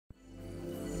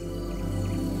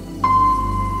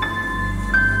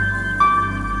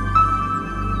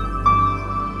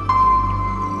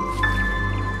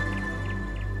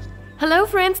Hello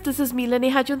friends, this is me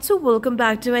Leneha Junsu. Welcome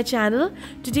back to my channel.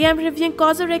 Today I'm reviewing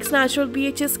COSRX Natural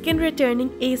BHA Skin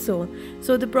Returning A-Sol.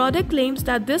 So the product claims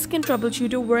that this skin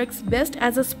troubleshooter works best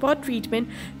as a spot treatment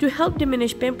to help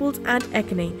diminish pimples and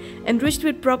acne. Enriched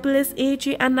with propolis,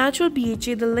 AHA and natural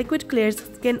BHA, the liquid clears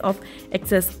skin of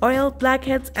excess oil,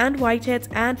 blackheads and whiteheads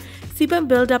and sebum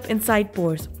buildup inside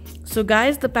pores. So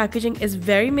guys, the packaging is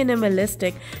very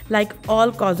minimalistic like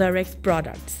all COSRX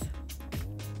products.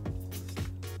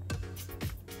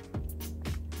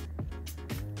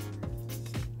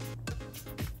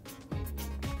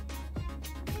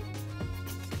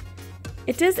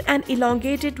 It is an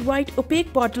elongated white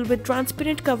opaque bottle with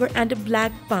transparent cover and a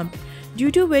black pump, due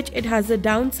to which it has a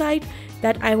downside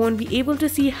that I won't be able to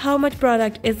see how much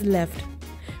product is left.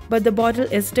 But the bottle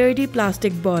is sturdy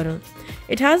plastic bottle.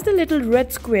 It has the little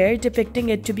red square depicting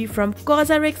it to be from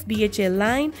COSRX BHA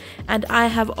line, and I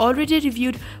have already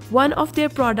reviewed one of their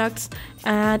products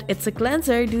and it's a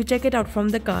cleanser. Do check it out from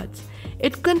the cards.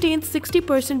 It contains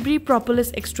 60%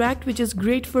 propolis extract, which is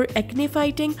great for acne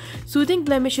fighting, soothing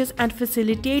blemishes and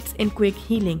facilitates in quick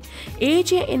healing.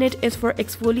 AHA in it is for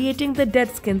exfoliating the dead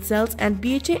skin cells and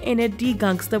BHA in it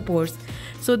degunks the pores.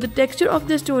 So the texture of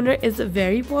this toner is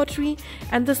very watery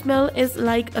and the smell is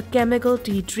like a chemical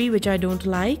tea tree, which I don't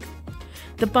like.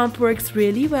 The pump works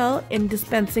really well in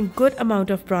dispensing good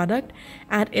amount of product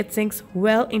and it sinks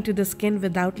well into the skin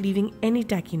without leaving any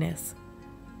tackiness.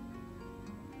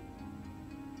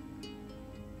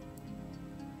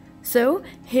 So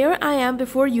here I am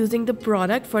before using the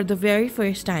product for the very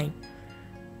first time.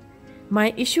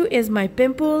 My issue is my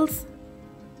pimples,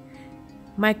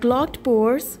 my clogged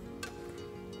pores,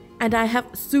 and I have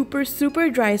super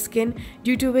dry skin,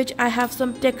 due to which I have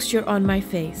some texture on my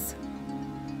face.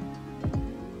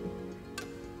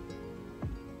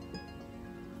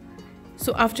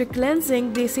 So after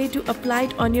cleansing, they say to apply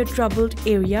it on your troubled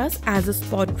areas as a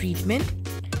spot treatment.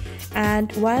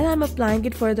 And while I'm applying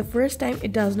it for the first time,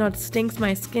 it does not sting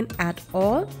my skin at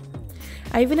all.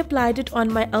 I even applied it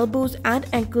on my elbows and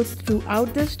ankles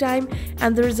throughout this time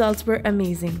and the results were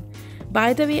amazing.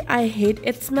 By the way, I hate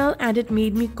its smell and it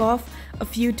made me cough a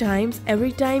few times.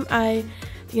 Every time I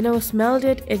smelled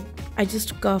it, I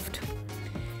just coughed.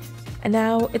 And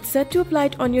now it's said to apply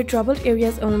it on your troubled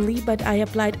areas only, but I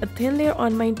applied a thin layer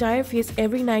on my entire face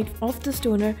every night of this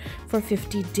toner for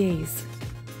 50 days.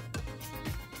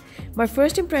 My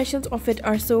first impressions of it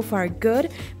are so far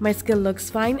good. My skin looks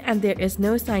fine and there is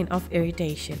no sign of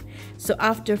irritation. So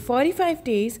after 45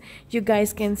 days, you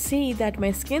guys can see that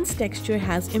my skin's texture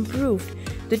has improved.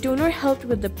 The toner helped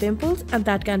with the pimples and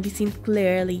that can be seen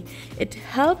clearly. It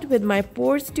helped with my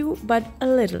pores too, but a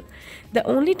little. The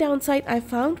only downside I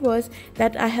found was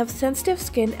that I have sensitive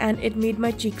skin and it made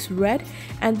my cheeks red,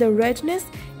 and the redness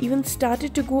even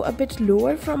started to go a bit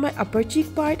lower from my upper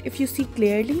cheek part if you see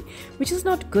clearly, which is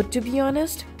not good to be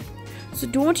honest. So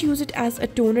don't use it as a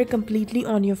toner completely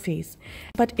on your face.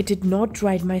 But it did not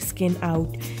dry my skin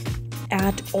out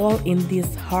at all in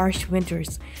these harsh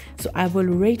winters. So I will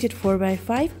rate it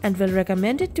 4/5 and will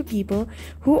recommend it to people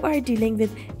who are dealing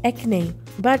with acne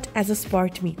but as a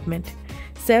spot treatment.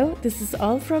 So this is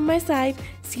all from my side.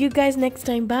 See you guys next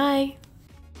time. Bye.